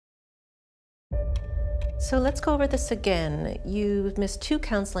So let's go over this again. You've missed 2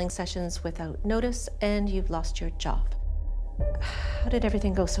 counseling sessions without notice, and you've lost your job. How did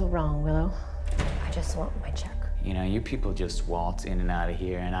everything go so wrong, Willow? I just want my check. You know, you people just waltz in and out of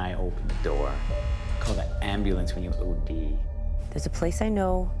here, and I open the door. Call the ambulance when you OD. There's a place I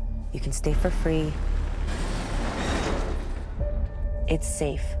know. You can stay for free. It's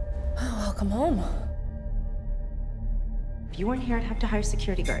safe. Oh, welcome home. If you weren't here, I'd have to hire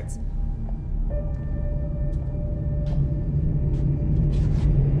security guards.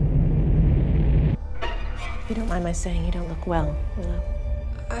 If you don't mind my saying, you don't look well, Willow.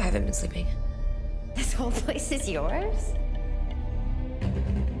 I haven't been sleeping. This whole place is yours?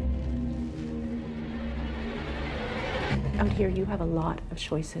 Out here, you have a lot of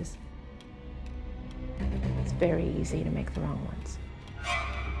choices. It's very easy to make the wrong ones.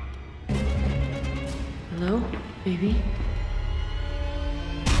 Hello, baby?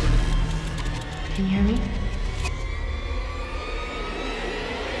 Can you hear me?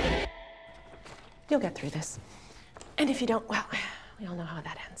 You'll get through this. And if you don't, well, we all know how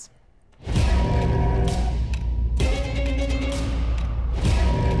that ends.